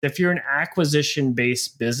If you're an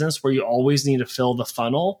acquisition-based business where you always need to fill the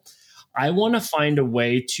funnel, I want to find a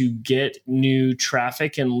way to get new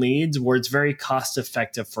traffic and leads where it's very cost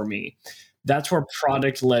effective for me. That's where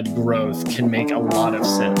product-led growth can make a lot of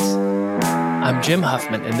sense. I'm Jim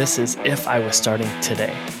Huffman, and this is If I Was Starting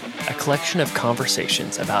Today, a collection of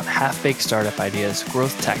conversations about half-baked startup ideas,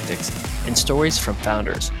 growth tactics, and stories from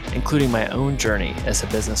founders, including my own journey as a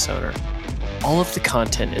business owner. All of the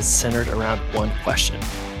content is centered around one question.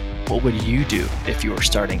 What would you do if you were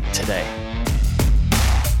starting today?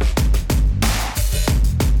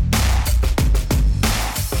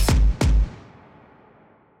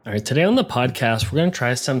 All right, today on the podcast, we're going to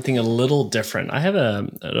try something a little different. I have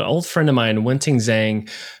an old friend of mine, Wenting Zhang,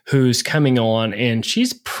 who's coming on, and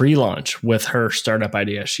she's pre-launch with her startup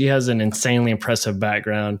idea. She has an insanely impressive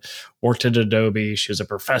background, worked at Adobe. She was a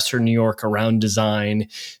professor in New York around design.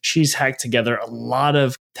 She's hacked together a lot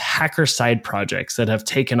of hacker side projects that have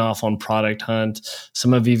taken off on Product Hunt.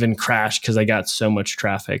 Some have even crashed because I got so much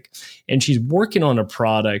traffic. And she's working on a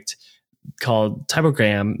product called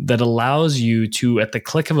Typogram that allows you to, at the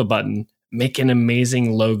click of a button, make an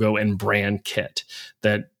amazing logo and brand kit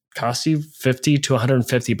that costs you $50 to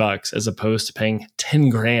 $150 as opposed to paying 10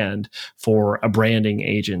 grand for a branding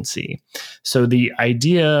agency. So the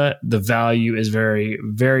idea, the value is very,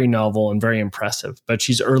 very novel and very impressive, but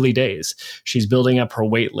she's early days. She's building up her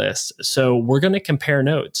wait list. So we're going to compare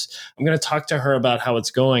notes. I'm going to talk to her about how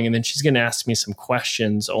it's going, and then she's going to ask me some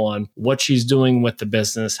questions on what she's doing with the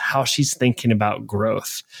business, how she's thinking about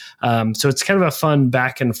growth. So it's kind of a fun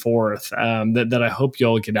back and forth that I hope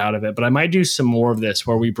you'll get out of it. But I might do some more of this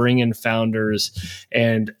where we bring in founders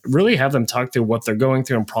and really have them talk through what they're going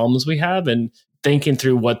through and problems we have and thinking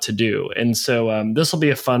through what to do. And so this will be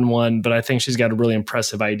a fun one, but I think she's got a really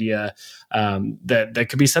impressive idea that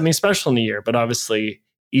could be something special in a year, but obviously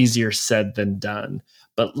easier said than done.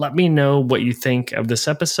 But let me know what you think of this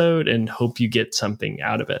episode and hope you get something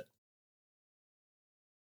out of it.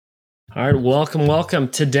 All right, welcome.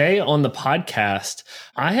 Today on the podcast,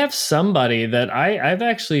 I have somebody that I've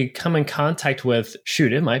actually come in contact with,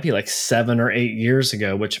 it might be like 7 or 8 years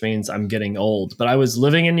ago, which means I'm getting old. But I was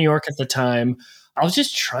living in New York at the time. I was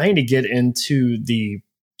just trying to get into the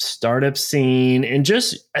startup scene and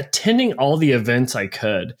just attending all the events I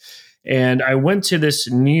could. And I went to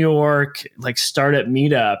this New York like startup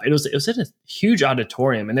meetup. It was in a huge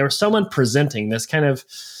auditorium, and there was someone presenting. This kind of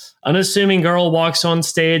unassuming girl walks on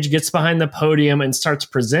stage, gets behind the podium, and starts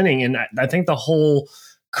presenting. And I think the whole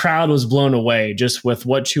crowd was blown away just with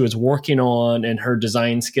what she was working on and her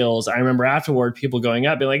design skills. I remember afterward, people going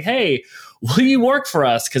up, being like, "Hey, will you work for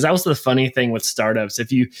us?" Because that was the funny thing with startups.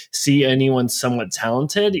 If you see anyone somewhat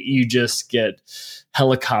talented, you just get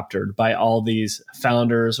helicoptered by all these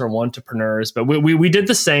founders or entrepreneurs. But we did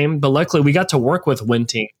the same. But luckily, we got to work with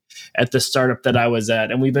Wenting at the startup that I was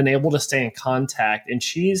at, and we've been able to stay in contact. And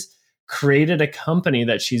she's created a company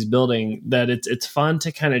that she's building that it's fun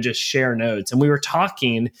to kind of just share notes. And we were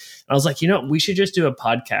talking, and I was like, we should just do a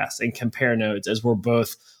podcast and compare notes as we're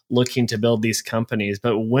both looking to build these companies.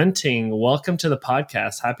 But Wenting, welcome to the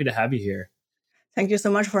podcast. Happy to have you here. Thank you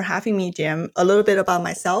so much for having me, Jim. A little bit about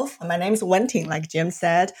myself. My name is Wenting, like Jim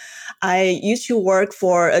said. I used to work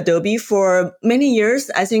for Adobe for many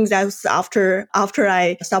years. I think that's after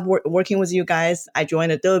I stopped working with you guys, I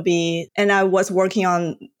joined Adobe, and I was working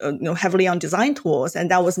on heavily on design tools,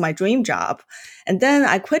 and that was my dream job. And then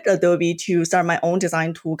I quit Adobe to start my own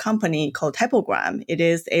design tool company called Typogram. It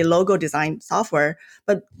is a logo design software,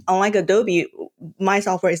 but unlike Adobe, my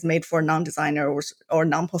software is made for non-designers or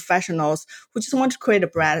non-professionals who just want to create a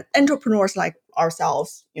brand. Entrepreneurs like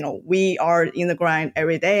ourselves, we are in the grind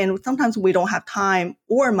every day, and sometimes we don't have time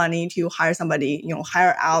or money to hire somebody,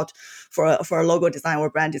 hire out for a logo design or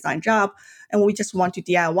brand design job. And we just want to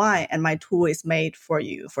DIY, and my tool is made for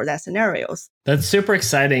you for that scenarios. That's super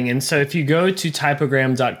exciting. And so if you go to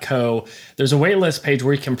typogram.co, there's a waitlist page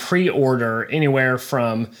where you can pre-order anywhere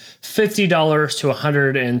from $50 to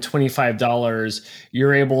 $125.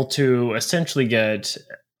 You're able to essentially get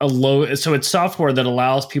so it's software that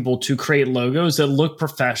allows people to create logos that look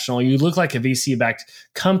professional. You look like a VC-backed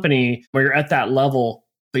company where you're at that level,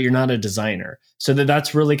 but you're not a designer. So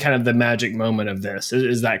that's really kind of the magic moment of this.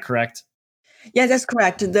 Is that correct? Yeah, that's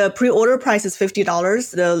correct. The pre-order price is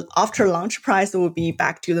 $50. The after launch price will be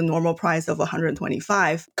back to the normal price of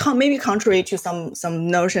 $125. Maybe contrary to some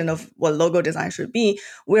notion of what logo design should be,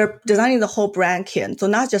 we're designing the whole brand kit. So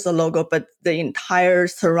not just a logo, but the entire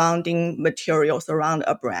surrounding materials around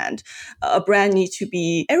a brand. A brand needs to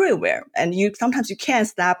be everywhere, and sometimes you can't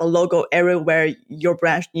slap a logo everywhere your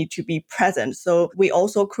brand needs to be present. So we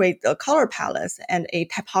also create the color palettes and a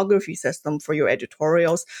typography system for your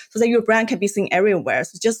editorials so that your brand can be seen everywhere.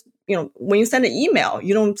 So just, when you send an email,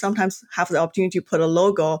 you don't sometimes have the opportunity to put a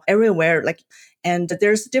logo everywhere. And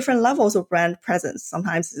there's different levels of brand presence.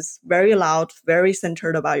 Sometimes it's very loud, very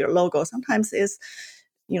centered about your logo. Sometimes it's,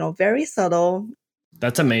 very subtle.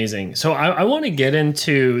 That's amazing. So I want to get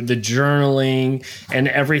into the journaling and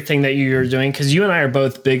everything that you're doing, because you and I are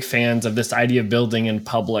both big fans of this idea of building in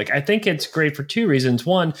public. I think it's great for two reasons.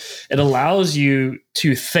 One, it allows you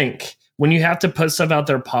to think. When you have to put stuff out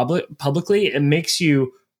there publicly, it makes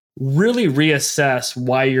you really reassess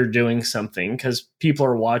why you're doing something because people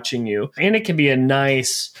are watching you. And it can be a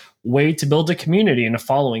nice way to build a community and a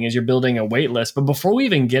following as you're building a wait list. But before we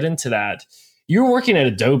even get into that, you're working at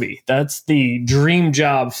Adobe. That's the dream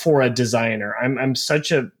job for a designer. I'm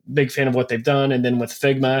such a big fan of what they've done. And then with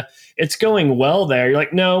Figma, it's going well there. You're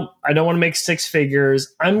like, no, I don't want to make six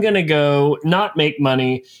figures. I'm going to go not make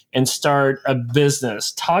money and start a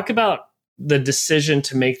business. Talk about the decision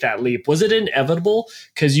to make that leap. Was it inevitable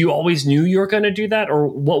because you always knew you were going to do that? Or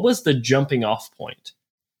what was the jumping off point?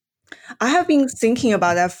 I have been thinking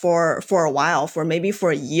about that for a while, for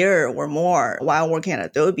a year or more while working at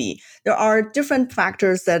Adobe. There are different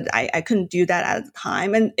factors that I couldn't do that at the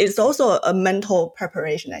time. And it's also a mental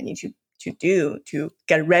preparation I need to do to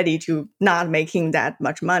get ready to not making that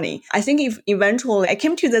much money. I think if eventually I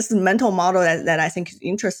came to this mental model that I think is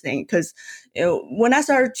interesting because when I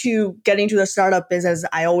started to get into the startup business,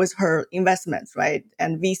 I always heard investments, right?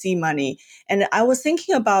 And VC money. And I was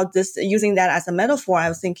thinking about this, using that as a metaphor. I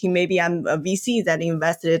was thinking maybe I'm a VC that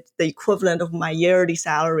invested the equivalent of my yearly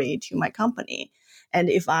salary to my company. And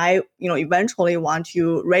if I, eventually want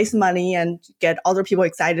to raise money and get other people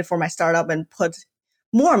excited for my startup and put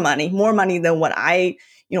more money than what I,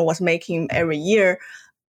 was making every year,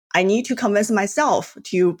 I need to convince myself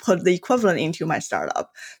to put the equivalent into my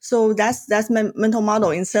startup. So that's my mental model.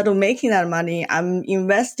 Instead of making that money, I'm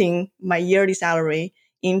investing my yearly salary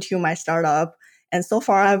into my startup. And so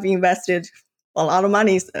far I've invested a lot of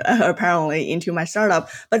money apparently into my startup,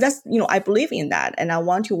 but that's, I believe in that. And I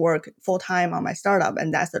want to work full time on my startup.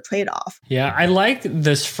 And that's the trade-off. Yeah. I like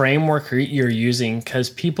this framework you're using because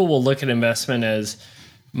people will look at investment as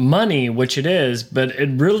money, which it is, but it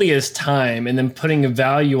really is time, and then putting a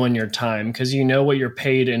value on your time because you know what you're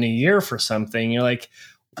paid in a year for something. You're like,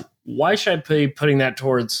 why should I be putting that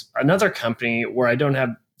towards another company where I don't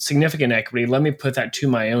have significant equity? Let me put that to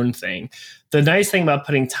my own thing. The nice thing about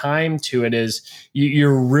putting time to it is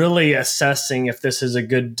you're really assessing if this is a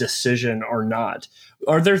good decision or not.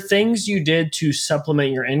 Are there things you did to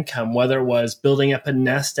supplement your income, whether it was building up a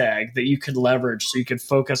nest egg that you could leverage so you could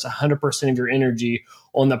focus 100% of your energy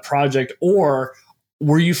on the project, or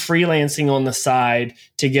were you freelancing on the side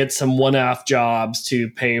to get some one-off jobs to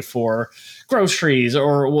pay for groceries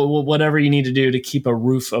or whatever you need to do to keep a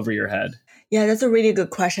roof over your head? Yeah, that's a really good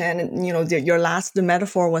question. And, your last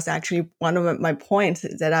metaphor was actually one of my points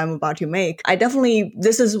that I'm about to make.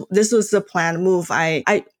 This was the planned move.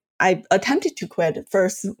 I attempted to quit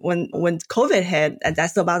first when COVID hit. And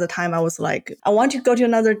that's about the time I was like, I want to go to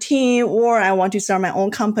another team or I want to start my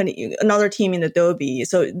own company, another team in Adobe.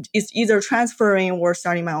 So it's either transferring or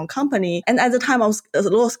starting my own company. And at the time I was a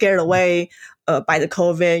little scared away by the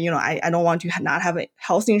COVID. I don't want to not have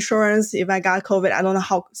health insurance if I got COVID. I don't know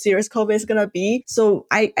how serious COVID is going to be. So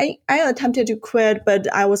I attempted to quit, but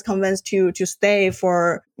I was convinced to stay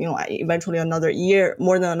for, eventually another year,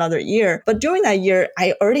 more than another year. But during that year,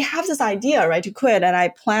 I already have this idea, right, to quit. And I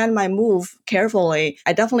planned my move carefully.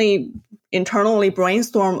 I definitely internally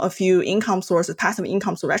brainstorm a few income sources, passive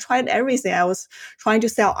income sources. I tried everything. I was trying to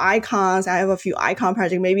sell icons. I have a few icon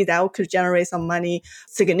projects. Maybe that could generate some money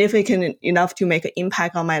significant enough to make an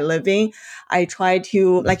impact on my living. I tried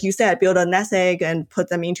to, like you said, build a nest egg and put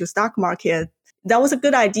them into stock market. That was a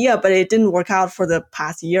good idea, but it didn't work out for the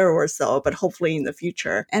past year or so, but hopefully in the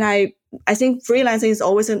future. And I think freelancing is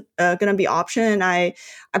always going to be option.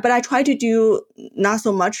 But I try to do not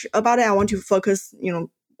so much about it. I want to focus,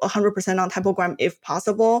 100% on typogram if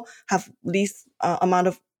possible, have least amount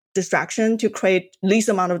of distraction to create least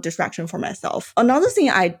amount of distraction for myself. Another thing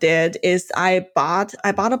I did is I bought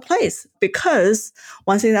a place because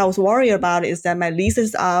one thing that I was worried about is that my lease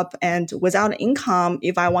is up and without income,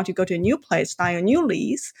 if I want to go to a new place, sign a new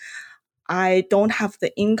lease, I don't have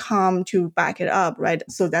the income to back it up, right?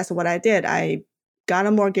 So that's what I did. I got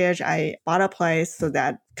a mortgage. I bought a place so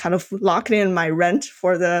that kind of locked in my rent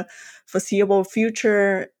for the foreseeable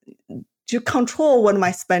future to control what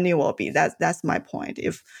my spending will be. That's my point.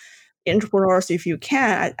 If entrepreneurs, if you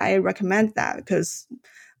can, I recommend that, because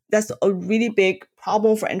that's a really big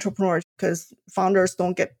problem for entrepreneurs, because founders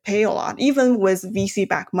don't get paid a lot. Even with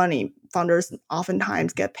VC-backed money, founders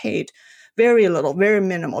oftentimes get paid very little, very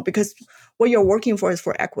minimal, because what you're working for is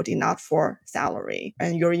for equity, not for salary.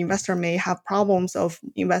 And your investor may have problems of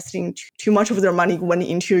investing too much of their money went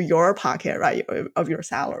into your pocket, right, of your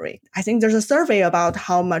salary. I think there's a survey about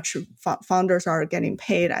how much founders are getting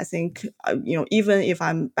paid. I think, even if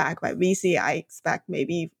I'm backed by VC, I expect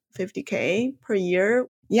maybe $50K per year.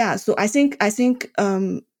 Yeah, so I think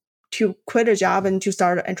to quit a job and to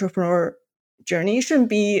start an entrepreneur journey shouldn't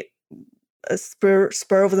be a spur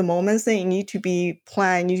of the moment thing. You need to be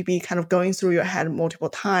planned. You need to be kind of going through your head multiple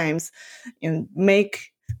times, and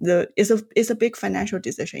it's a big financial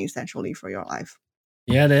decision essentially for your life.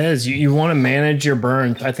 Yeah, it is. You want to manage your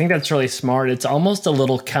burn. I think that's really smart. It's almost a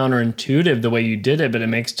little counterintuitive the way you did it, but it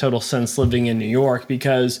makes total sense living in New York,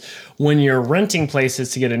 because when you're renting places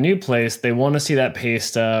to get a new place, they want to see that pay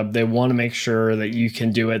stub. They want to make sure that you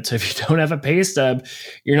can do it. So if you don't have a pay stub,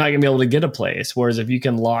 you're not going to be able to get a place. Whereas if you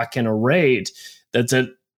can lock in a rate that's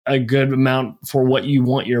a good amount for what you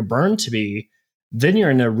want your burn to be, then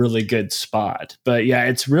you're in a really good spot. But yeah,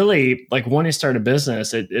 it's really like when you start a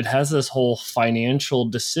business, it has this whole financial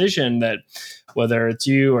decision that whether it's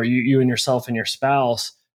you or you and yourself and your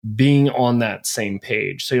spouse being on that same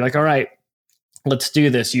page. So you're like, all right, let's do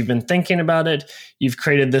this. You've been thinking about it. You've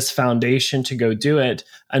created this foundation to go do it.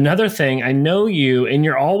 Another thing, I know you, and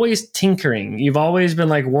you're always tinkering. You've always been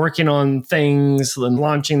like working on things and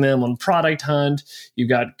launching them on Product Hunt. You've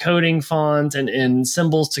got coding fonts and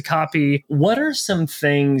symbols to copy. What are some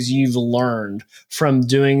things you've learned from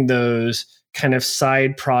doing those kind of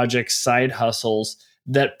side projects, side hustles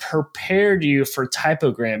that prepared you for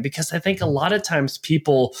Typogram? Because I think a lot of times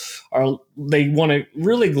people they want to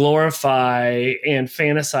really glorify and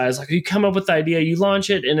fantasize, like you come up with the idea, you launch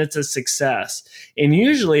it, and it's a success. And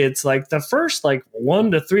usually it's like the first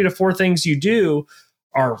 1 to 3 to 4 things you do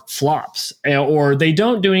are flops, or they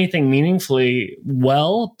don't do anything meaningfully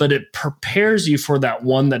well, but it prepares you for that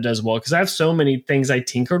one that does well. Because I have so many things I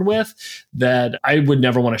tinkered with that I would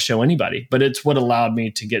never want to show anybody, but it's what allowed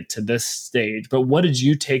me to get to this stage. But what did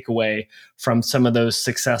you take away from some of those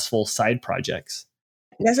successful side projects?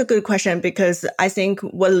 That's a good question, because I think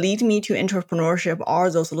what lead me to entrepreneurship are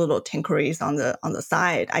those little tinkeries on the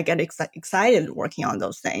side. I get excited working on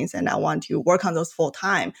those things, and I want to work on those full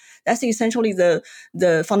time. That's essentially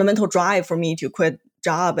the fundamental drive for me to quit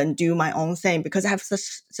job and do my own thing, because I have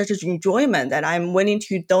such an enjoyment that I'm willing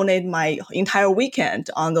to donate my entire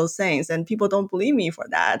weekend on those things. And people don't believe me for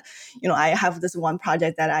that. I have this one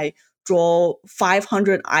project that I draw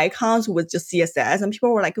 500 icons with just CSS. And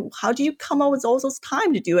people were like, how do you come up with all those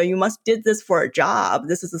time to do it? You must did this for a job.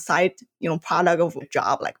 This is a side, product of a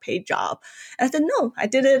job, like paid job. And I said, no, I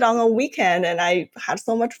did it on a weekend and I had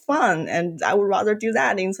so much fun. And I would rather do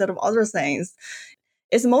that instead of other things.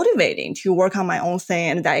 It's motivating to work on my own thing,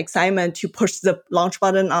 and that excitement to push the launch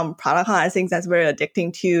button on Product Hunt. I think that's very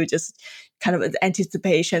addicting too. Just kind of the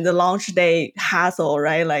anticipation, the launch day hassle,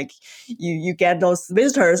 right? Like you get those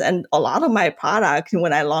visitors, and a lot of my product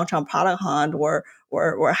when I launch on Product Hunt were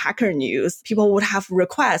Hacker News. People would have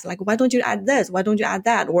requests like, why don't you add this? Why don't you add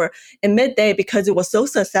that? Or in midday, because it was so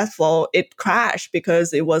successful, it crashed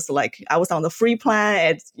because it was like I was on the free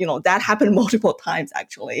plan. That happened multiple times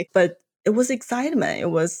actually, but it was excitement.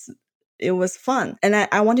 It was fun. And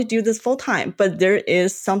I want to do this full time. But there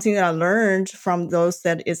is something that I learned from those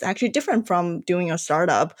that is actually different from doing a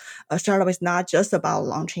startup. A startup is not just about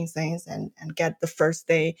launching things and get the first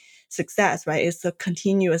day success, right? It's a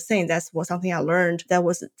continuous thing. That's something I learned that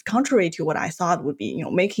was contrary to what I thought would be,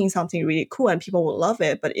 making something really cool and people will love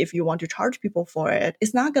it. But if you want to charge people for it,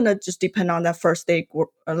 it's not going to just depend on that first day,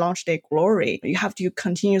 launch day glory. You have to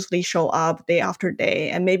continuously show up day after day.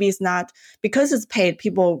 And maybe it's not because it's paid,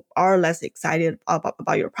 people are less excited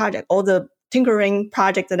about your project. All the tinkering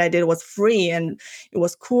project that I did was free and it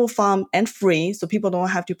was cool, fun, and free. So people don't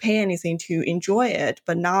have to pay anything to enjoy it.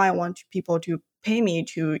 But now I want people to pay me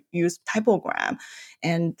to use Typogram.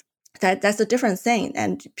 And that's a different thing.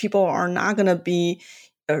 And people are not going to be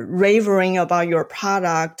raving about your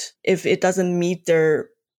product if it doesn't meet their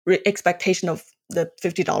expectation of the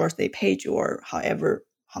 $50 they paid you or however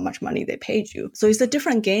how much money they paid you. So it's a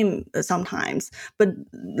different game sometimes, but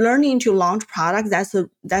learning to launch products,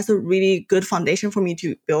 that's a really good foundation for me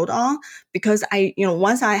to build on, because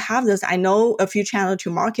once I have this, I know a few channels to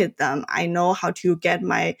market them. I know how to get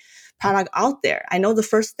my product out there. I know the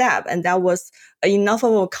first step, and that was enough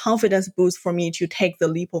of a confidence boost for me to take the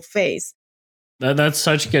leap of faith. That's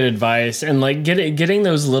such good advice. And like getting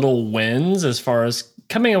those little wins as far as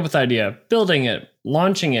coming up with the idea, building it,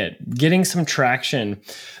 launching it, getting some traction.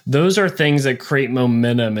 Those are things that create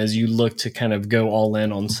momentum as you look to kind of go all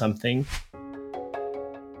in on something.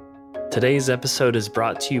 Today's episode is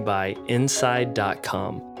brought to you by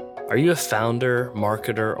Inside.com. Are you a founder,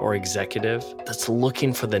 marketer, or executive that's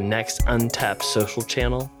looking for the next untapped social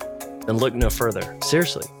channel? Then look no further.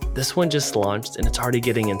 Seriously. This one just launched and it's already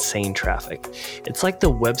getting insane traffic. It's like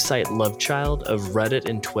the website love child of Reddit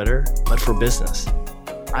and Twitter, but for business.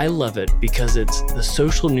 I love it because it's the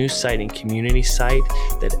social news site and community site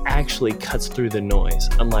that actually cuts through the noise,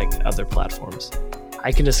 unlike other platforms.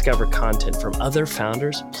 I can discover content from other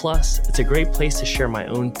founders, plus it's a great place to share my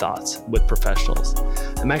own thoughts with professionals.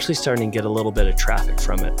 I'm actually starting to get a little bit of traffic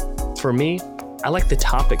from it. For me, I like the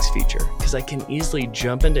topics feature because I can easily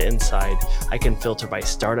jump into Inside. I can filter by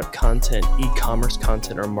startup content, e-commerce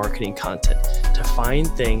content, or marketing content to find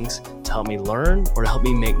things to help me learn or to help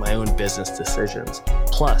me make my own business decisions.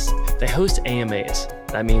 Plus, they host AMAs.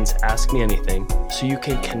 That means Ask Me Anything, so you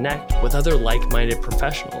can connect with other like-minded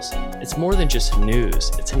professionals. It's more than just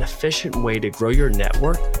news. It's an efficient way to grow your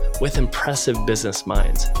network with impressive business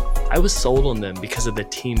minds. I was sold on them because of the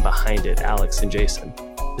team behind it, Alex and Jason.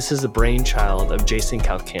 This is the brainchild of Jason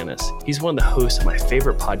Calacanis. He's one of the hosts of my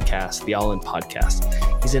favorite podcast, the All In Podcast.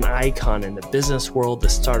 He's an icon in the business world, the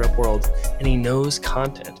startup world, and he knows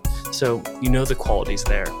content. So you know the quality's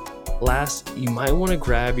there. Last, you might want to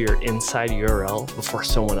grab your Inside URL before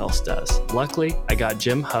someone else does. Luckily, I got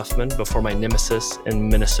Jim Huffman before my nemesis in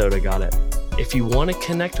Minnesota got it. If you want to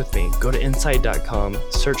connect with me, go to Inside.com,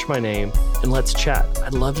 search my name, and let's chat.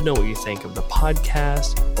 I'd love to know what you think of the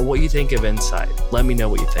podcast or what you think of Inside. Let me know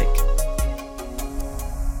what you think.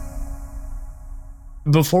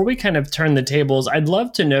 Before we kind of turn the tables, I'd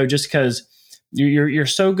love to know, just because you're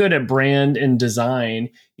so good at brand and design,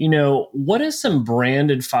 what is some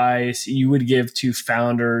brand advice you would give to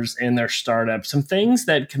founders and their startups? Some things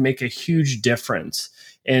that can make a huge difference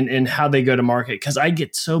in how they go to market. Because I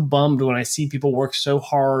get so bummed when I see people work so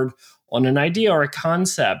hard on an idea or a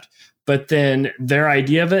concept, but then their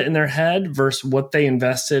idea of it in their head versus what they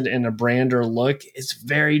invested in a brand or look is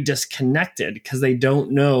very disconnected because they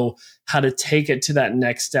don't know how to take it to that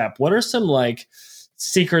next step. What are some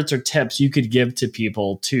secrets or tips you could give to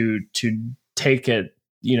people to take it,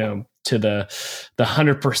 to the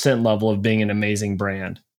 100% level of being an amazing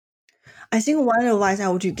brand? I think one advice I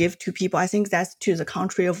would give to people, I think that's to the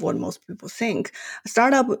contrary of what most people think.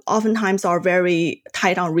 Startups oftentimes are very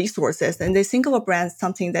tight on resources, and they think of a brand as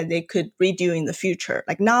something that they could redo in the future.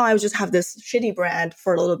 Like, now I would just have this shitty brand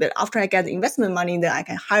for a little bit. After I get the investment money, then I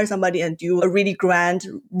can hire somebody and do a really grand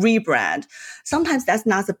rebrand. Sometimes that's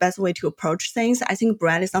not the best way to approach things. I think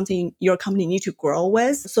brand is something your company needs to grow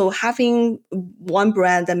with. So having one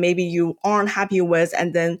brand that maybe you aren't happy with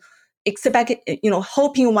and then expect,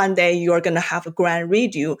 hoping one day you're going to have a grand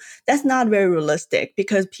redo, that's not very realistic,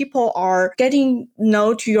 because people are getting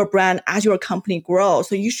know to your brand as your company grows.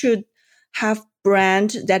 So you should have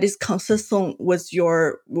brand that is consistent with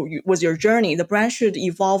your journey. The brand should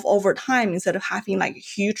evolve over time instead of having like a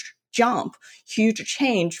huge jump, huge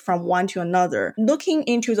change from one to another. Looking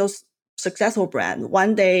into those successful brands,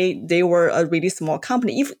 one day they were a really small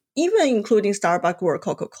company, even including Starbucks or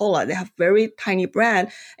Coca-Cola, they have very tiny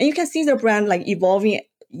brand, and you can see their brand evolving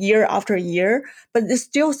year after year, but there's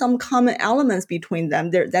still some common elements between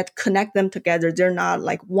them that connect them together. They're not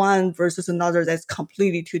like one versus another that's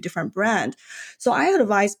completely two different brands. So I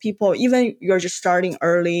advise people, even you're just starting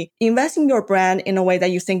early, invest in your brand in a way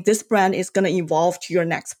that you think this brand is going to evolve to your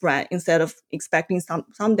next brand, instead of expecting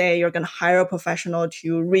someday you're going to hire a professional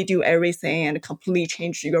to redo everything and completely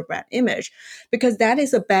change your brand image, because that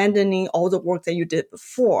is abandoning all the work that you did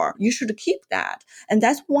before. You should keep that. And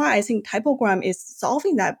that's why I think Typogram is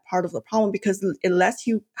solving that part of the problem, because it lets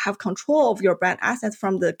you have control of your brand assets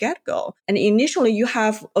from the get-go. And initially you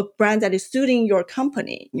have a brand that is suiting your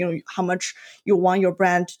company, how much you want your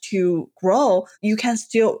brand to grow. You can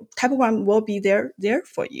still, Typogram will be there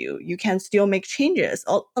for you. You can still make changes.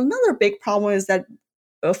 Another big problem is that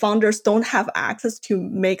founders don't have access to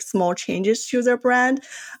make small changes to their brand.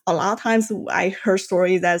 A lot of times I heard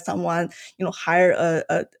stories that someone, hired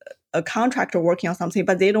a contractor working on something,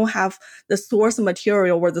 but they don't have the source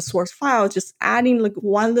material or the source file. Just adding like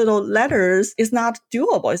one little letters is not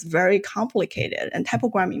doable. It's very complicated, and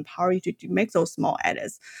Typogram empower you to make those small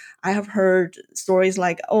edits. I have heard stories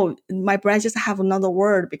like, oh, my brand just have another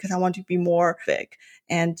word because I want to be more big.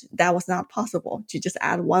 And that was not possible to just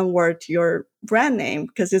add one word to your brand name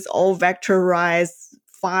because it's all vectorized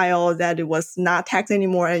file that it was not text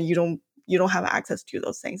anymore, and you don't have access to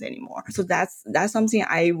those things anymore. So that's something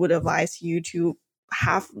I would advise you to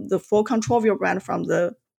have the full control of your brand from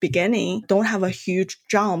the beginning. Don't have a huge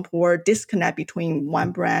jump or disconnect between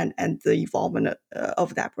one brand and the evolvement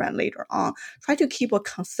of that brand later on. Try to keep a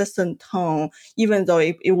consistent tone, even though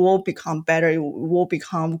it will become better, it will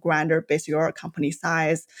become grander based on your company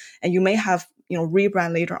size, and you may have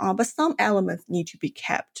rebrand later on, but some elements need to be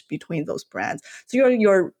kept between those brands. So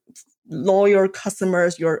your loyal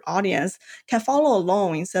customers, your audience can follow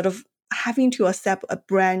along instead of having to accept a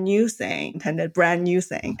brand new thing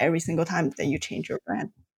every single time that you change your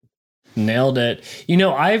brand. Nailed it.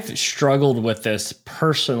 I've struggled with this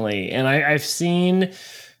personally, and I've seen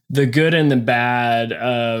the good and the bad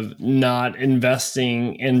of not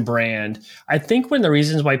investing in brand. I think one of the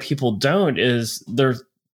reasons why people don't is they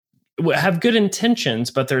have good intentions,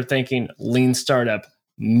 but they're thinking lean startup,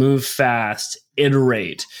 move fast,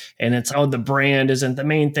 iterate. And it's, the brand isn't the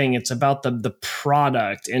main thing. It's about the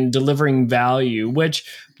product and delivering value, which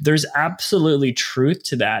there's absolutely truth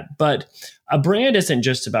to that. But a brand isn't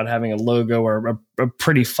just about having a logo or a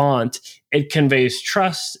pretty font. It conveys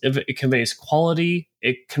trust, it conveys quality,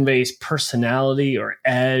 it conveys personality or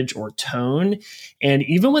edge or tone. And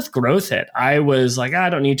even with GrowthIt, I was like, I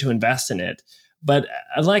don't need to invest in it. But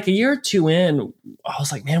like a year or two in, I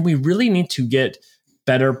was like, man, we really need to get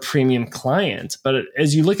better premium clients. But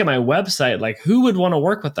as you look at my website, like who would want to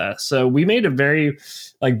work with us? So we made a very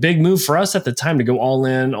big move for us at the time to go all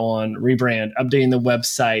in on rebrand, updating the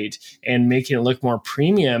website and making it look more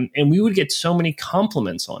premium. And we would get so many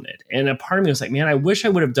compliments on it. And a part of me was like, man, I wish I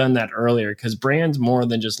would have done that earlier, because brands more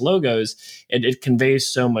than just logos, it conveys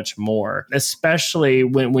so much more, especially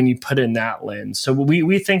when you put in that lens. So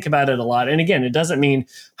we think about it a lot. And again, it doesn't mean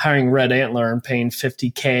hiring Red Antler and paying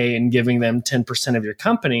 $50K and giving them 10% of your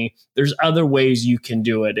company. There's other ways you can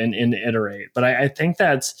do it and iterate. But I think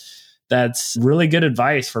that's really good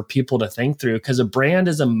advice for people to think through, because a brand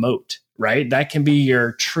is a moat, right? That can be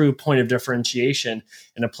your true point of differentiation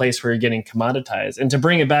in a place where you're getting commoditized. And to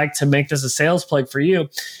bring it back, to make this a sales plug for you,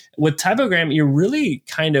 with Typogram, you're really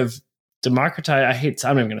kind of democratize.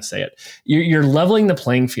 I'm not even going to say it. You're leveling the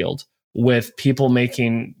playing field with people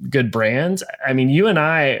making good brands. I mean, you and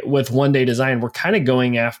I with One Day Design, we're kind of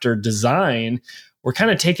going after design. We're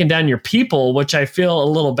kind of taking down your people, which I feel a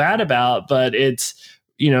little bad about, but it's,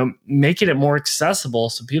 making it more accessible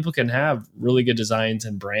so people can have really good designs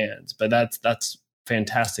and brands. But that's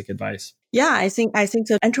fantastic advice. Yeah, I think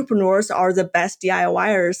the entrepreneurs are the best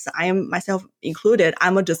DIYers. I am myself included.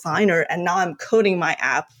 I'm a designer, and now I'm coding my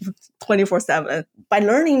app 24/7. By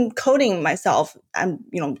learning coding myself,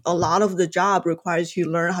 a lot of the job requires you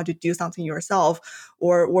learn how to do something yourself,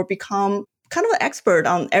 or become kind of an expert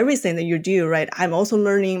on everything that you do, right? I'm also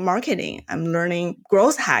learning marketing. I'm learning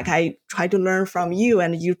growth hack. I try to learn from you,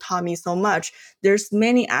 and you taught me so much. There's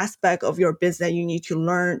many aspects of your business that you need to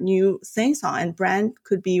learn new things on, and brand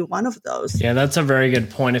could be one of those. Yeah, that's a very good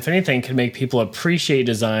point. If anything, can make people appreciate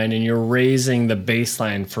design, and you're raising the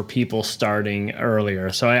baseline for people starting earlier.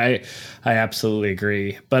 So I absolutely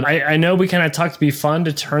agree. But I know we kind of talked to be fun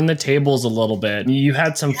to turn the tables a little bit. You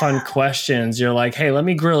had some fun questions. You're like, hey, let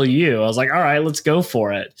me grill you. I was like, all right, let's go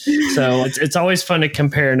for it. So it's always fun to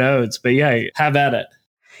compare notes, but yeah, have at it.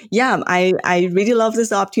 Yeah, I really love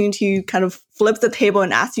this opportunity to kind of flip the table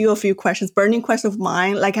and ask you a few questions, burning questions of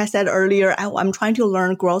mine. Like I said earlier, I'm trying to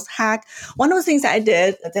learn growth hack. One of the things that I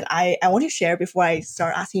did that I want to share before I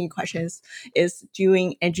start asking you questions is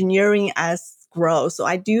doing engineering as growth. So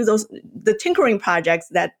I do the tinkering projects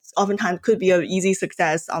that oftentimes could be an easy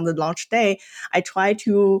success on the launch day. I try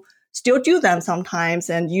to still do them sometimes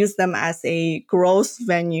and use them as a growth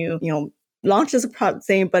venue, launch is a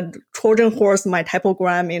thing, but Trojan horse my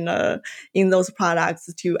Typogram in those products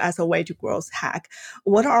as a way to growth hack.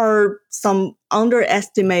 What are some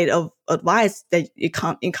underestimate of advice that it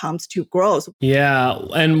comes to growth? Yeah,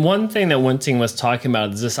 and one thing that Wenting was talking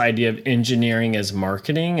about is this idea of engineering as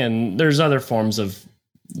marketing, and there's other forms of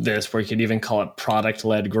this where you could even call it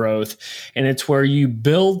product-led growth. And it's where you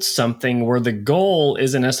build something where the goal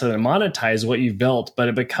isn't necessarily to monetize what you've built, but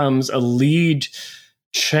it becomes a lead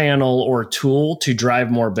channel or tool to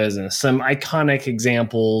drive more business. Some iconic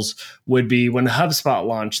examples would be when HubSpot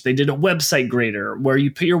launched, they did a website grader where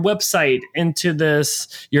you put your website into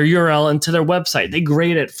your URL into their website. They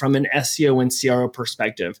grade it from an SEO and CRO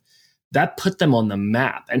perspective. That put them on the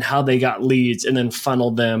map and how they got leads and then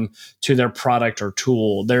funneled them to their product or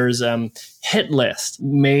tool. There's HitList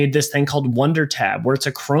made this thing called Wonder Tab, where it's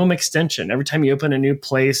a Chrome extension. Every time you open a new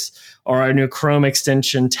place or a new Chrome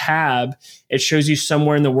extension tab, it shows you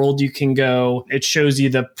somewhere in the world you can go. It shows you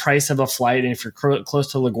the price of a flight. And if you're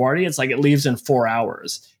close to LaGuardia, it's like it leaves in 4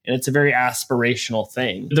 hours. And it's a very aspirational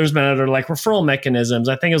thing. There's been other like referral mechanisms.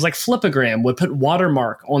 I think it was like Flipagram would put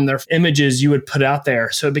watermark on their images you would put out there.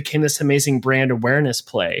 So it became this amazing brand awareness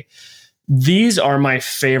play. These are my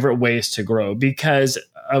favorite ways to grow because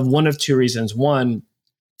of one of two reasons. One,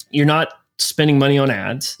 you're not spending money on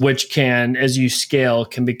ads, which can, as you scale,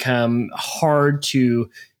 can become hard to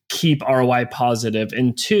keep ROI positive.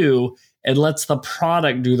 And two, it lets the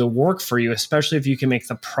product do the work for you, especially if you can make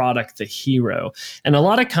the product the hero. And a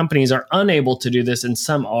lot of companies are unable to do this, and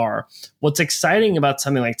some are. What's exciting about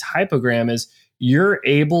something like Typogram is you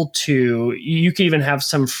can even have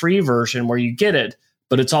some free version where you get it,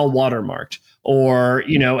 but it's all watermarked. Or,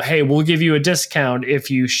 hey, we'll give you a discount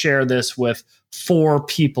if you share this with 4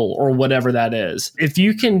 people or whatever that is. If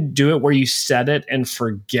you can do it where you set it and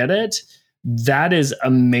forget it, that is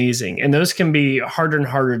amazing. And those can be harder and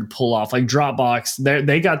harder to pull off. Like Dropbox,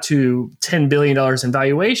 they got to $10 billion in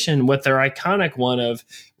valuation with their iconic one of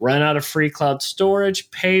run out of free cloud storage,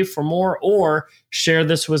 pay for more, or share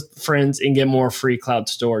this with friends and get more free cloud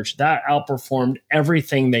storage. That outperformed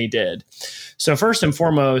everything they did. So first and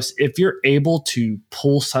foremost, if you're able to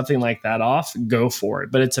pull something like that off, go for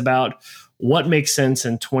it. But it's about what makes sense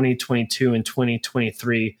in 2022 and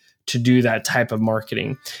 2023 to do that type of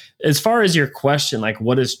marketing. As far as your question, like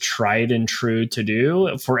what is tried and true to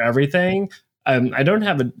do for everything, I don't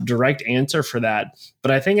have a direct answer for that,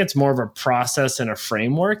 but I think it's more of a process and a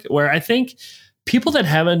framework where I think people that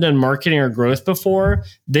haven't done marketing or growth before,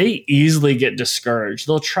 they easily get discouraged.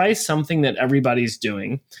 They'll try something that everybody's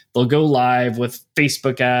doing. They'll go live with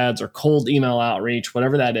Facebook ads or cold email outreach,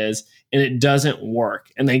 whatever that is, and it doesn't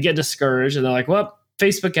work. And they get discouraged and they're like, well,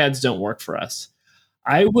 Facebook ads don't work for us.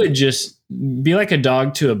 I would just be like a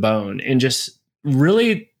dog to a bone and just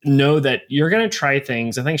really know that you're going to try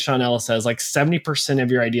things. I think Sean Ellis says like 70% of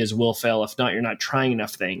your ideas will fail. If not, you're not trying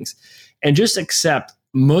enough things. And just accept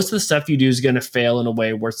most of the stuff you do is going to fail in a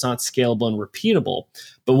way where it's not scalable and repeatable.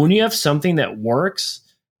 But when you have something that works,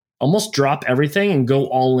 almost drop everything and go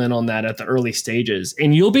all in on that at the early stages.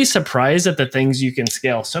 And you'll be surprised at the things you can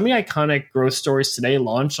scale. So many iconic growth stories today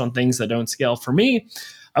launched on things that don't scale. For me,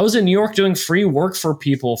 I was in New York doing free work for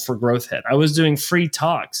people for Growth Hit. I was doing free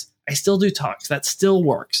talks. I still do talks. That still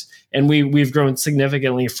works. And we've grown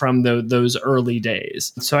significantly from those early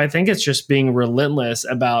days. So I think it's just being relentless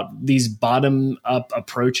about these bottom-up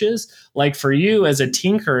approaches. Like for you as a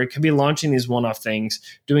tinker, it could be launching these one-off things,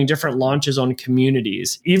 doing different launches on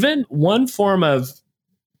communities. Even one form of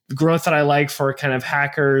growth that I like for kind of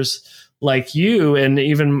hackers like you and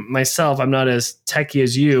even myself, I'm not as techie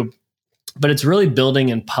as you, but it's really building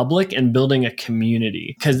in public and building a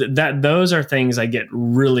community because those are things I get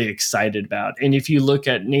really excited about. And if you look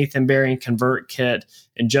at Nathan Barry and ConvertKit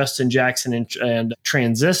and Justin Jackson and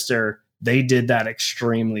Transistor, they did that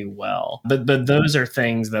extremely well. But those are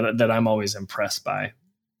things that I'm always impressed by.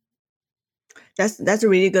 That's a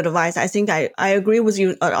really good advice. I think I agree with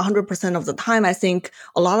you 100% of the time. I think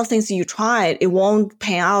a lot of things you tried, it won't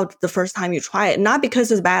pan out the first time you try it. Not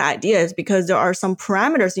because it's bad ideas, because there are some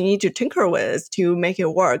parameters you need to tinker with to make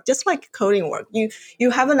it work. Just like coding work. You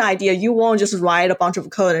have an idea, you won't just write a bunch of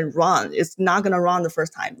code and run. It's not going to run the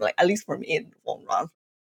first time. Like at least for me, it won't run.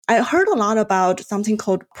 I heard a lot about something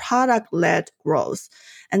called product-led growth.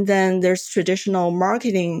 And then there's traditional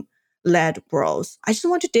marketing-led growth. I just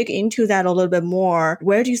want to dig into that a little bit more.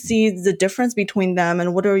 Where do you see the difference between them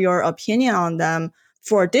and what are your opinion on them?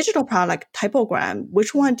 For a digital product, Typogram,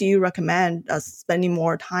 which one do you recommend us spending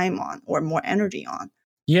more time on or more energy on?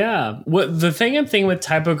 Yeah. The thing I'm thinking with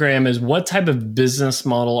Typogram is what type of business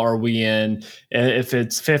model are we in? If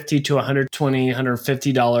it's $50 to $120,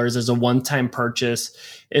 $150 as a one-time purchase,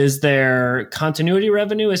 is there continuity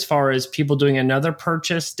revenue as far as people doing another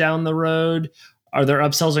purchase down the road? Are there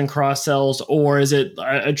upsells and cross-sells, or is it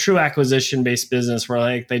a true acquisition-based business where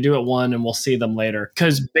like they do it one and we'll see them later?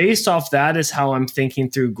 Because based off that is how I'm thinking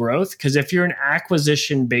through growth. Because if you're an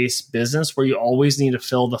acquisition-based business where you always need to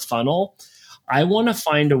fill the funnel, I want to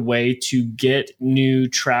find a way to get new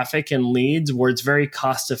traffic and leads where it's very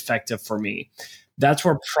cost effective for me. That's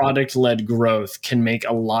where product-led growth can make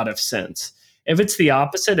a lot of sense. If it's the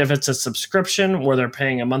opposite, if it's a subscription where they're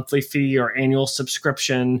paying a monthly fee or annual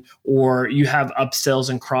subscription, or you have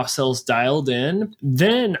upsells and cross sells dialed in,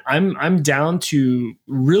 then I'm down to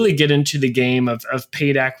really get into the game of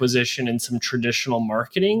paid acquisition and some traditional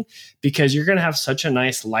marketing, because you're going to have such a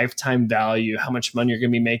nice lifetime value, how much money you're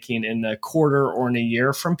going to be making in a quarter or in a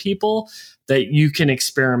year from people, that you can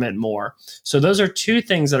experiment more. So those are two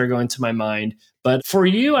things that are going to my mind. But for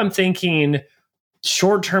you, I'm thinking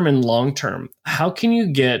short term and long term. How can you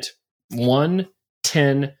get 1,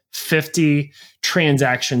 10, 50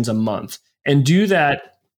 transactions a month and do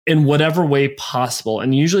that in whatever way possible?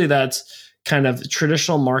 And usually that's kind of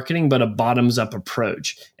traditional marketing, but a bottoms up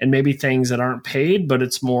approach, and maybe things that aren't paid, but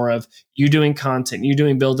it's more of you doing content, you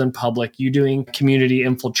doing build in public, you doing community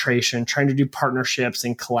infiltration, trying to do partnerships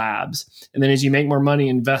and collabs. And then as you make more money,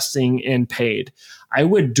 investing in paid. I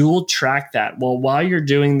would dual track that. Well, while you're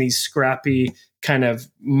doing these scrappy kind of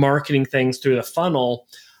marketing things through the funnel,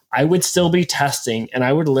 I would still be testing, and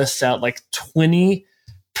I would list out like 20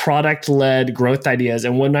 product-led growth ideas.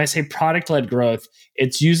 And when I say product-led growth,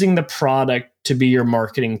 it's using the product to be your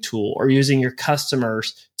marketing tool, or using your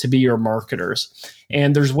customers to be your marketers.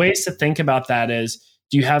 And there's ways to think about that is,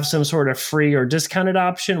 do you have some sort of free or discounted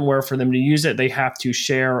option where for them to use it, they have to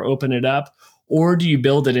share or open it up? Or do you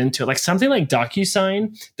build it into it? Like something like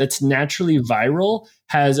DocuSign that's naturally viral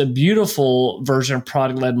has a beautiful version of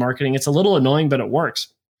product-led marketing. It's a little annoying, but it works.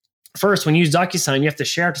 First, when you use DocuSign, you have to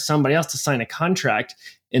share it to somebody else to sign a contract.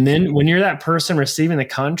 And then when you're that person receiving the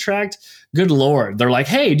contract, good Lord, they're like,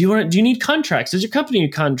 hey, do you need contracts? Does your company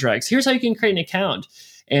need contracts? Here's how you can create an account.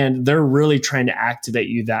 And they're really trying to activate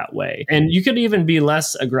you that way. And you could even be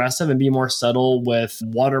less aggressive and be more subtle with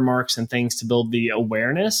watermarks and things to build the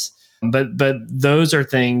awareness. But those are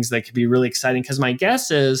things that could be really exciting, because my guess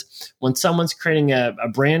is when someone's creating a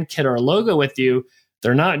brand kit or a logo with you,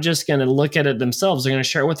 they're not just going to look at it themselves. They're going to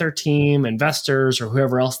share it with their team, investors, or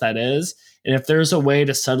whoever else that is. And if there's a way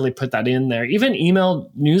to subtly put that in there, even email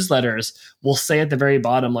newsletters will say at the very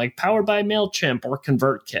bottom, like powered by MailChimp or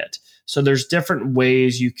ConvertKit. So there's different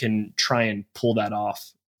ways you can try and pull that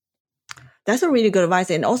off. That's a really good advice,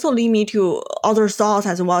 and also lead me to other thoughts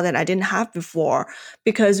as well that I didn't have before.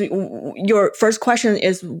 Because your first question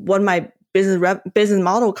is what my business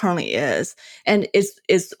model currently is, and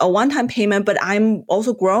it's a one-time payment, but I'm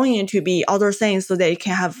also growing it to be other things so that it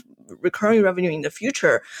can have recurring revenue in the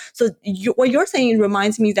future. So what you're saying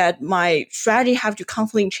reminds me that my strategy have to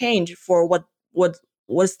constantly change for what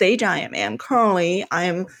stage I am in. Currently,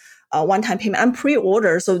 I'm a one-time payment. I'm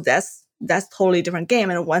pre-order, so that's totally different game.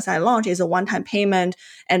 And once I launch, it's a one-time payment,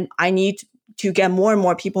 and I need to get more and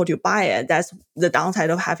more people to buy it. That's the downside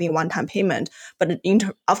of having one-time payment. But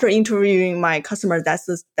after interviewing my customers,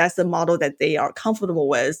 that's the model that they are comfortable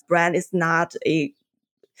with. Brand is not a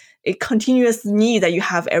continuous need that you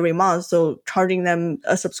have every month. So charging them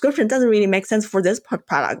a subscription doesn't really make sense for this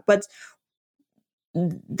product. But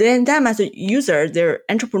then them as a user, they're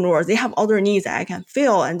entrepreneurs, they have other needs that I can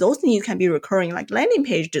fill, and those needs can be recurring, like landing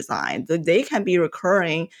page design. They can be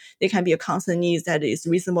recurring. They can be a constant need that is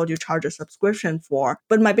reasonable to charge a subscription for.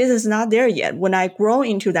 But my business is not there yet. When I grow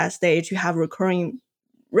into that stage to have recurring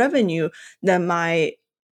revenue, then my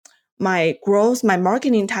growth, my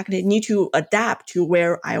marketing tactics need to adapt to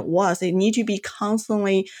where I was. They need to be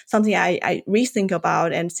constantly something I rethink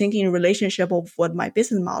about and think in relationship of what my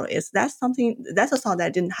business model is. That's a thought that I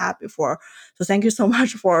didn't have before. So thank you so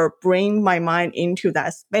much for bringing my mind into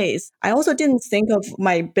that space. I also didn't think of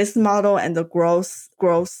my business model and the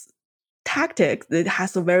growth tactic that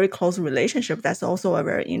has a very close relationship. That's also a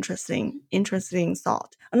very interesting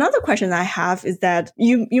thought. Another question I have is that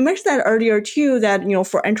you mentioned that earlier too, that,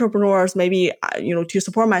 for entrepreneurs, maybe, to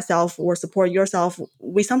support myself or support yourself,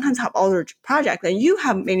 we sometimes have other projects, and you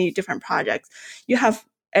have many different projects. You have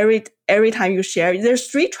every time you share, there's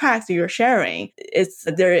 3 tracks that you're sharing.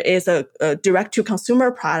 There is a direct to consumer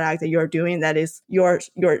product that you're doing that is your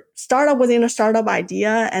startup within a startup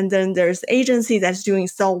idea, and then there's agency that's doing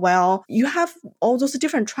so well. You have all those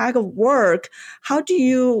different track of work. How do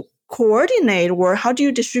you coordinate, or how do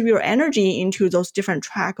you distribute your energy into those different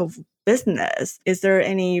track of business? Is there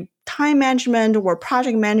any time management or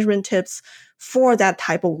project management tips for that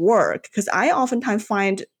type of work? Because I oftentimes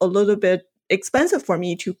find a little bit expensive for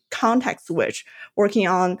me to context switch, working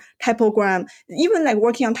on typogram, even like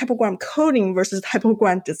working on typogram coding versus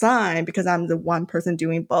typogram design, because I'm the one person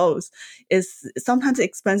doing both, is sometimes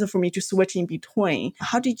expensive for me to switch in between.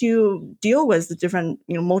 How did you deal with the different,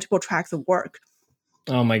 multiple tracks of work?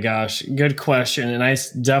 Oh my gosh, good question. And I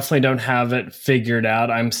definitely don't have it figured out.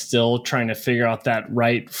 I'm still trying to figure out that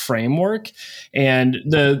right framework. And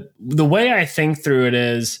the way I think through it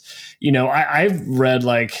is, I've read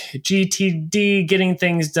like GTD, Getting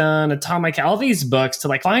Things Done, Atomic, all these books to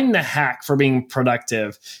like find the hack for being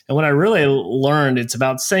productive. And what I really learned, it's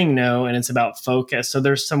about saying no and it's about focus. So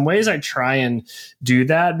there's some ways I try and do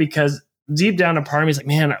that because deep down a part of me is like,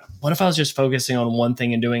 man, what if I was just focusing on one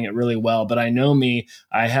thing and doing it really well? But I know me,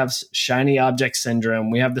 I have shiny object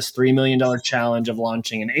syndrome. We have this $3 million challenge of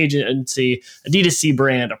launching an agency, a D2C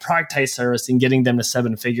brand, a productized service, and getting them to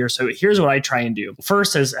 7 figures. So here's what I try and do.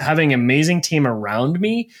 First is having an amazing team around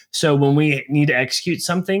me. So when we need to execute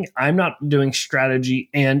something, I'm not doing strategy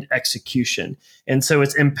and execution. And so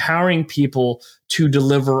it's empowering people to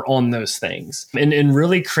deliver on those things and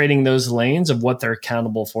really creating those lanes of what they're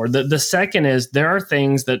accountable for. The second is there are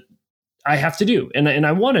things that I have to do and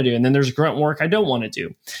I want to do. And then there's grunt work I don't want to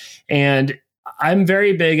do. And I'm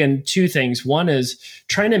very big in 2 things. One is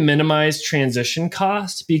trying to minimize transition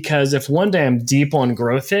costs because if one day I'm deep on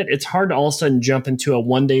growth hit, it's hard to all of a sudden jump into a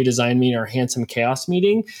one-day design meeting or Handsome Chaos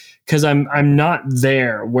meeting because I'm not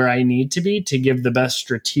there where I need to be to give the best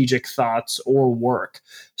strategic thoughts or work.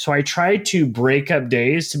 So I try to break up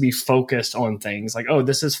days to be focused on things like, oh,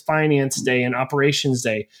 this is finance day and operations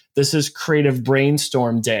day. This is creative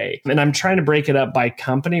brainstorm day. And I'm trying to break it up by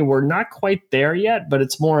company. We're not quite there yet, but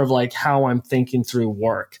it's more of like how I'm thinking through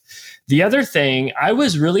work. The other thing I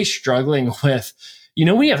was really struggling with,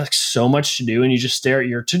 we have like so much to do and you just stare at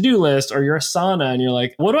your to-do list or your Asana and you're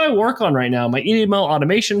like, what do I work on right now? My email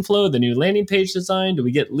automation flow, the new landing page design, do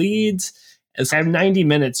we get leads? As I have 90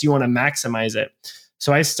 minutes, you want to maximize it.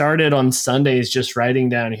 So I started on Sundays just writing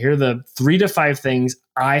down, here are the 3 to 5 things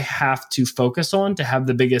I have to focus on to have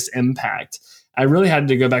the biggest impact. I really had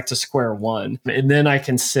to go back to square one, and then I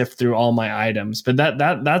can sift through all my items. But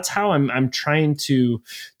that's how I'm trying to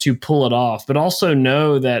pull it off. But also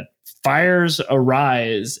know that fires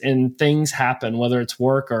arise and things happen, whether it's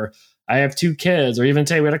work or I have 2 kids, or even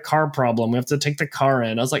today we had a car problem. We have to take the car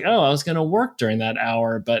in. I was like, oh, I was going to work during that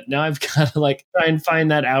hour, but now I've got to like try and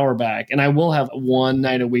find that hour back. And I will have one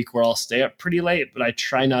night a week where I'll stay up pretty late, but I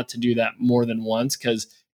try not to do that more than once because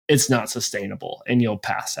it's not sustainable and you'll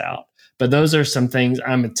pass out. But those are some things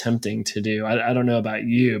I'm attempting to do. I don't know about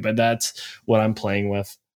you, but that's what I'm playing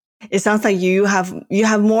with. It sounds like you have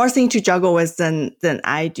more things to juggle with than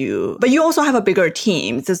I do, but you also have a bigger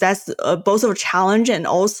team. So that's both a challenge and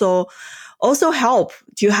also help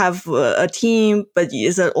to have a team, but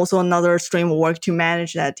is also another stream of work to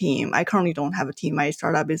manage that team. I currently don't have a team. My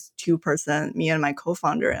startup is 2-person, me and my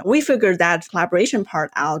co-founder. We figured that collaboration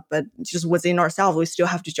part out, but just within ourselves, we still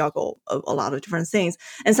have to juggle a lot of different things.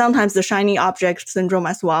 And sometimes the shiny object syndrome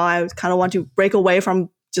as well. I kind of want to break away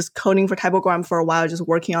from just coding for Typogram for a while, just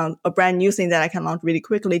working on a brand new thing that I can launch really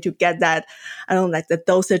quickly to get that, like the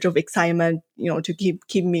dosage of excitement, to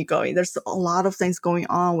keep me going. There's a lot of things going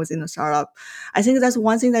on within the startup. I think that's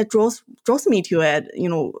one thing that draws me to it.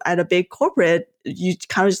 At a big corporate, you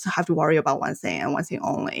kind of just have to worry about one thing and one thing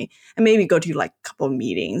only, and maybe go to like a couple of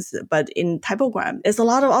meetings. But in Typogram, it's a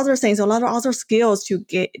lot of other things, a lot of other skills to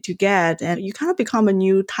get, and you kind of become a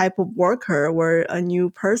new type of worker or a new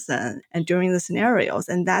person, and during the scenarios,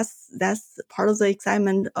 and that's part of the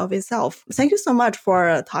excitement of itself. Thank you so much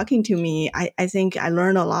for talking to me. I think I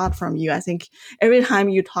learned a lot from you. I think every time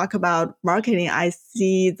you talk about marketing, I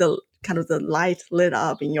see the kind of the light lit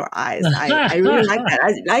up in your eyes. I really like that.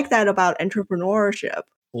 I like that about entrepreneurship.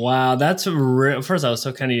 Wow, that's first, that was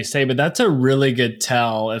so kind of you to say, but that's a really good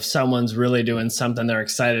tell if someone's really doing something they're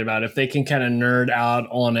excited about. If they can kind of nerd out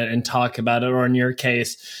on it and talk about it, or in your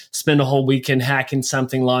case, spend a whole weekend hacking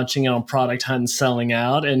something, launching it on Product Hunt and selling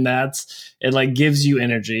out, and it like gives you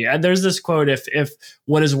energy. There's this quote: if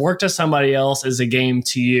what has worked to somebody else is a game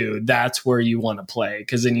to you, that's where you want to play,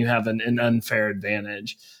 because then you have an unfair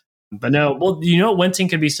advantage. But no, well, what Wenting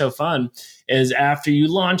could be so fun is after you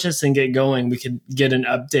launch this and get going, we could get an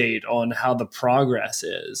update on how the progress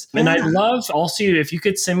is. And I'd love also if you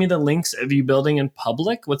could send me the links of you building in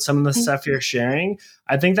public with some of the stuff you're sharing.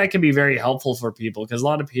 I think that could be very helpful for people, because a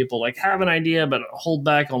lot of people like have an idea but hold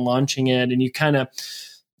back on launching it, and you kind of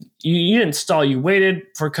you didn't stall. You waited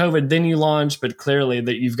for COVID, then you launched, but clearly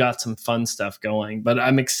that you've got some fun stuff going. But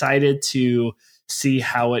I'm excited to see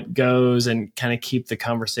how it goes and kind of keep the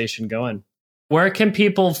conversation going. Where can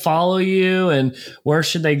people follow you, and where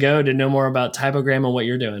should they go to know more about Typogram and what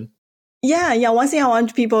you're doing? Yeah. One thing I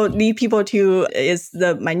want lead people to is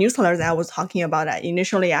my newsletter that I was talking about.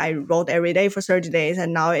 Initially, I wrote every day for 30 days,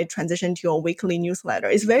 and now it transitioned to a weekly newsletter.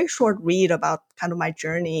 It's very short read about kind of my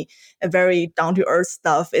journey, and very down to earth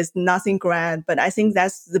stuff. It's nothing grand, but I think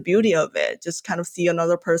that's the beauty of it. Just kind of see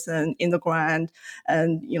another person in the grind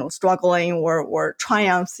and, struggling or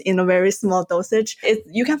triumphs in a very small dosage.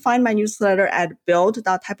 You can find my newsletter at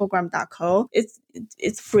build.typogram.co.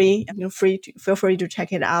 It's free. Feel free to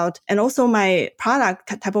check it out. And also my product,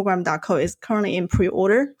 typogram.co, is currently in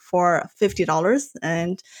pre-order for $50.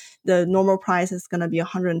 And the normal price is going to be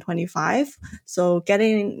 $125. So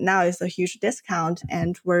getting now is a huge discount,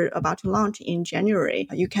 and we're about to launch in January.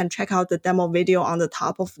 You can check out the demo video on the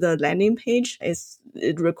top of the landing page.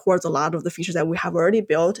 It records a lot of the features that we have already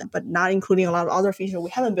built, but not including a lot of other features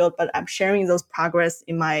we haven't built, but I'm sharing those progress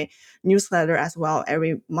in my newsletter as well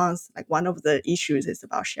every month. Like one of the issues is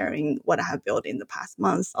about sharing what I have built in the past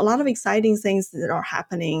month. A lot of exciting things that are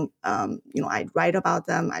happening. I write about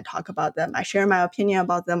them, I talk about them, I share my opinion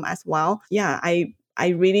about them as well. Yeah, I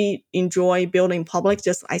really enjoy building public.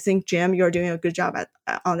 I think, Jim, you're doing a good job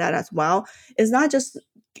on that as well. It's not just,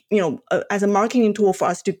 as a marketing tool for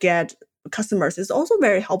us to get customers, is also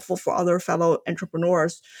very helpful for other fellow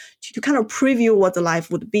entrepreneurs to kind of preview what the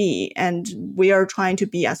life would be. And we are trying to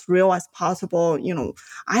be as real as possible.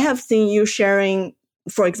 I have seen you sharing,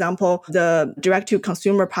 for example, the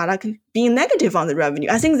direct-to-consumer product being negative on the revenue.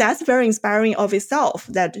 I think that's very inspiring of itself,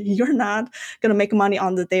 that you're not going to make money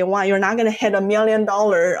on the day one. You're not going to hit $1 million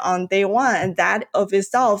on day one. And that of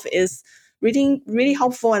itself is really, really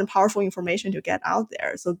helpful and powerful information to get out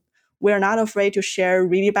there. So we're not afraid to share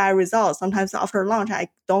really bad results. Sometimes after launch, I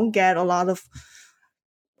don't get a lot of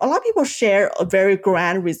people share very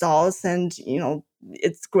grand results, and,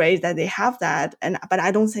 it's great that they have that. But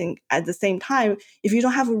I don't think at the same time, if you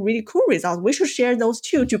don't have a really cool result, we should share those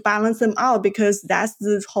too to balance them out, because that's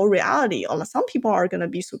the whole reality. Some people are going to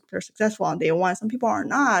be super successful on day one. Some people are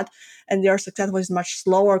not. And their success is much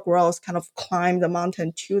slower growth, kind of climb the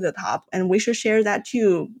mountain to the top. And we should share that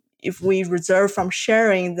too. If we reserve from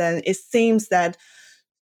sharing, then it seems that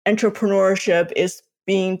entrepreneurship is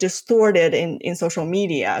being distorted in social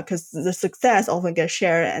media, because the success often gets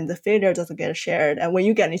shared and the failure doesn't get shared. And when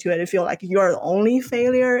you get into it, you feel like you're the only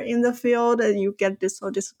failure in the field, and you get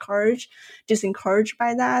disencouraged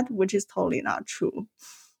by that, which is totally not true.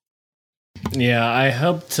 Yeah, I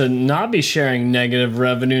hope to not be sharing negative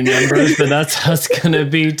revenue numbers, but that's how it's going to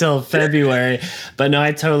be till February. But no,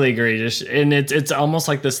 I totally agree. And it's almost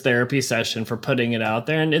like this therapy session for putting it out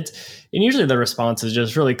there. And usually the response is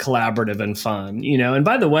just really collaborative and fun, And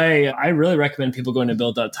by the way, I really recommend people going to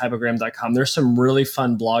build.typogram.com. There's some really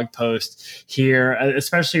fun blog posts here,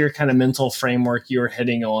 especially your kind of mental framework you were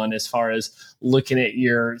hitting on as far as looking at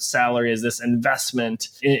your salary as this investment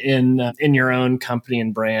in your own company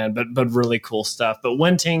and brand, but really cool stuff. But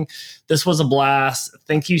Wenting, this was a blast.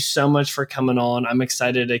 Thank you so much for coming on. I'm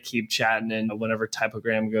excited to keep chatting and whenever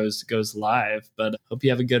Typogram goes live, but hope you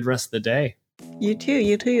have a good rest of the day. You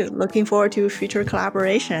too. Looking forward to future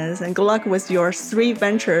collaborations, and good luck with your 3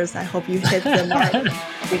 ventures. I hope you hit the mark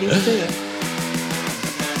really soon.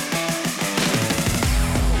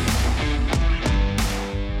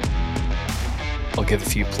 I'll give a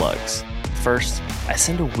few plugs. First, I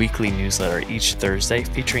send a weekly newsletter each Thursday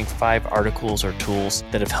featuring 5 articles or tools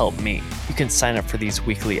that have helped me. You can sign up for these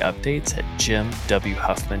weekly updates at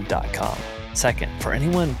jimwhuffman.com. Second, for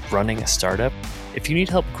anyone running a startup, if you need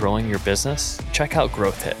help growing your business, check out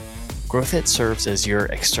GrowthHit. GrowthHit serves as your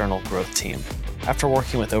external growth team. After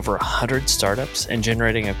working with over 100 startups and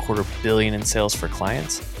generating $250 million in sales for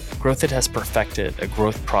clients, GrowthIt has perfected a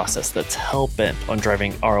growth process that's hell-bent on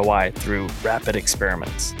driving ROI through rapid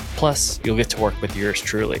experiments. Plus, you'll get to work with yours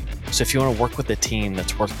truly. So if you want to work with a team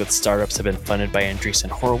that's worked with startups that have been funded by Andreessen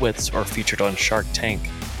Horowitz or featured on Shark Tank,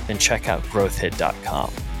 then check out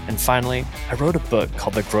growthhit.com. And finally, I wrote a book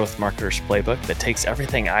called The Growth Marketer's Playbook that takes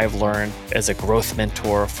everything I've learned as a growth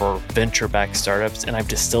mentor for venture-backed startups, and I've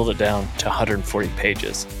distilled it down to 140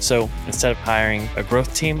 pages. So instead of hiring a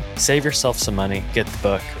growth team, save yourself some money, get the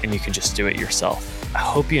book, and you can just do it yourself. I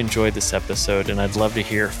hope you enjoyed this episode, and I'd love to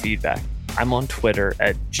hear feedback. I'm on Twitter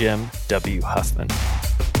at Jim W. Huffman.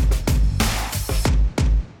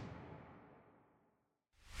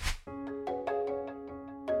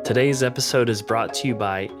 Today's episode is brought to you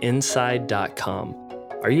by Inside.com.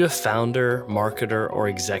 Are you a founder, marketer, or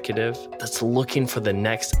executive that's looking for the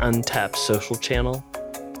next untapped social channel?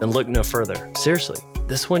 Then look no further. Seriously,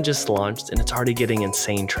 this one just launched and it's already getting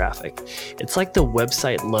insane traffic. It's like the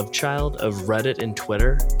website love child of Reddit and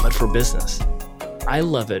Twitter, but for business. I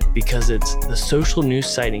love it because it's the social news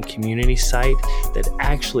site and community site that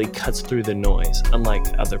actually cuts through the noise, unlike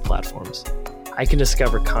other platforms. I can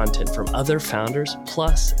discover content from other founders,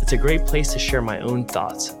 plus it's a great place to share my own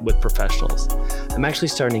thoughts with professionals. I'm actually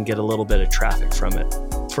starting to get a little bit of traffic from it.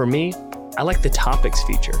 For me, I like the topics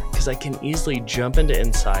feature because I can easily jump into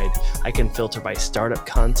Inside. I can filter by startup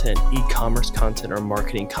content, e-commerce content, or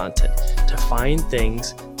marketing content to find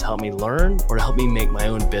things to help me learn or to help me make my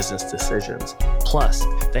own business decisions. Plus,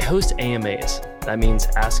 they host AMAs. That means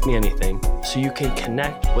Ask Me Anything, so you can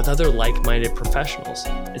connect with other like-minded professionals.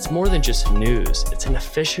 It's more than just news. It's an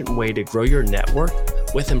efficient way to grow your network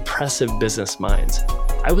with impressive business minds.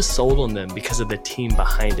 I was sold on them because of the team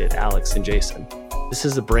behind it, Alex and Jason. This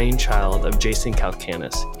is the brainchild of Jason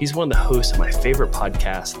Calacanis. He's one of the hosts of my favorite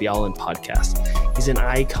podcast, the All In Podcast. He's an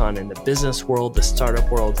icon in the business world, the startup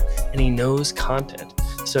world, and he knows content.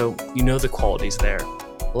 So you know the quality's there.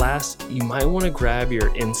 Last, you might want to grab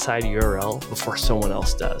your Inside URL before someone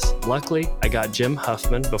else does. Luckily, I got Jim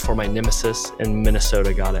Huffman before my nemesis in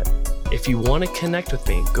Minnesota got it. If you want to connect with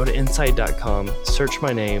me, go to inside.com, search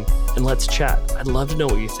my name, and let's chat. I'd love to know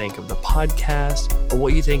what you think of the podcast or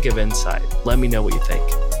what you think of Inside. Let me know what you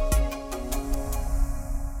think.